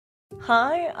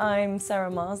Hi, I'm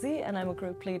Sarah Marzi and I'm a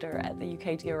group leader at the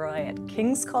UK DRI at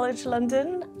King's College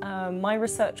London. My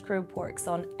research group works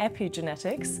on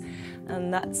epigenetics,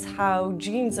 and that's how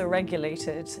genes are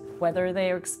regulated, whether they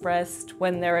are expressed,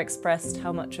 when they're expressed,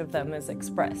 how much of them is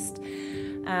expressed.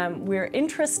 We're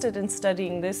interested in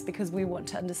studying this because we want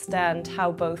to understand how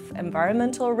both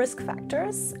environmental risk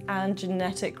factors and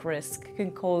genetic risk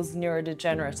can cause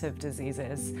neurodegenerative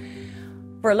diseases.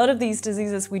 For a lot of these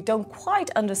diseases, we don't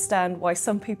quite understand why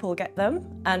some people get them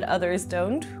and others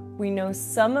don't. We know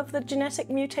some of the genetic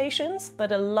mutations,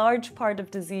 but a large part of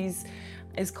disease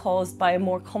is caused by a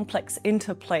more complex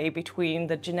interplay between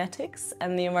the genetics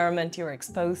and the environment you're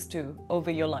exposed to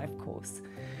over your life course.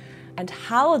 And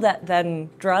how that then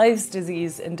drives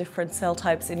disease in different cell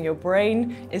types in your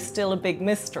brain is still a big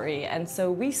mystery. And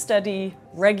so we study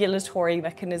regulatory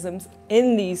mechanisms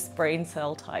in these brain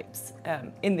cell types,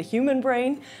 in the human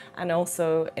brain and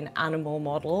also in animal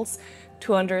models,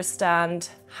 to understand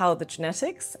how the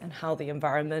genetics and how the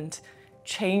environment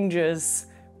changes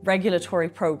regulatory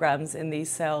programs in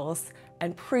these cells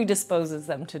and predisposes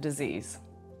them to disease.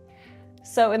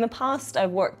 So in the past,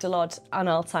 I've worked a lot on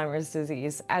Alzheimer's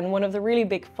disease, and one of the really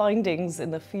big findings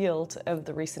in the field of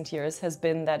the recent years has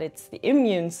been that it's the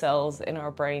immune cells in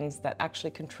our brains that actually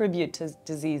contribute to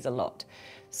disease a lot.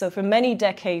 So for many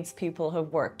decades, people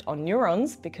have worked on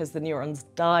neurons because the neurons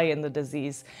die in the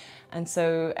disease. And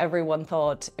so everyone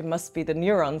thought it must be the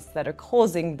neurons that are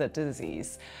causing the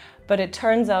disease. But it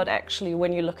turns out actually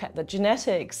when you look at the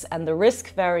genetics and the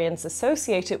risk variants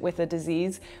associated with the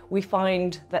disease, we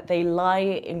find that they lie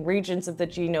in regions of the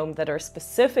genome that are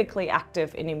specifically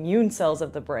active in immune cells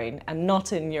of the brain and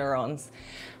not in neurons.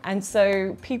 And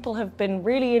so people have been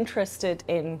really interested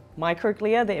in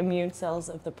microglia, the immune cells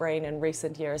of the brain, in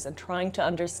recent years, and trying to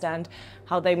understand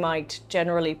how they might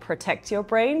generally protect your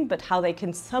brain, but how they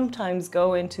can sometimes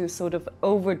go into sort of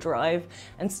overdrive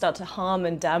and start to harm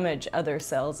and damage other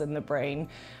cells in the brain,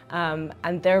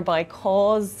 and thereby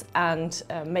cause and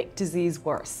make disease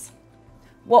worse.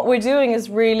 What we're doing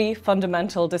is really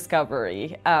fundamental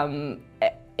discovery.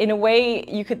 In a way,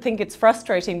 you could think it's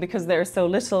frustrating because there's so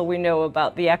little we know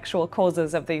about the actual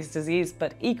causes of these diseases,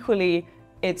 but equally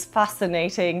it's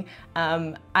fascinating,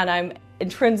 and I'm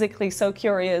intrinsically so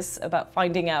curious about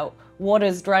finding out what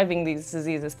is driving these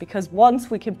diseases, because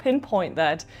once we can pinpoint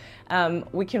that,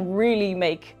 we can really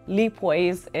make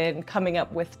leapways in coming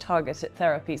up with targeted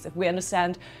therapies. If we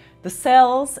understand the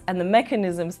cells and the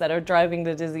mechanisms that are driving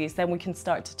the disease, then we can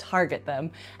start to target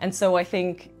them. And so I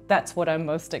think that's what I'm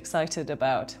most excited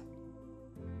about.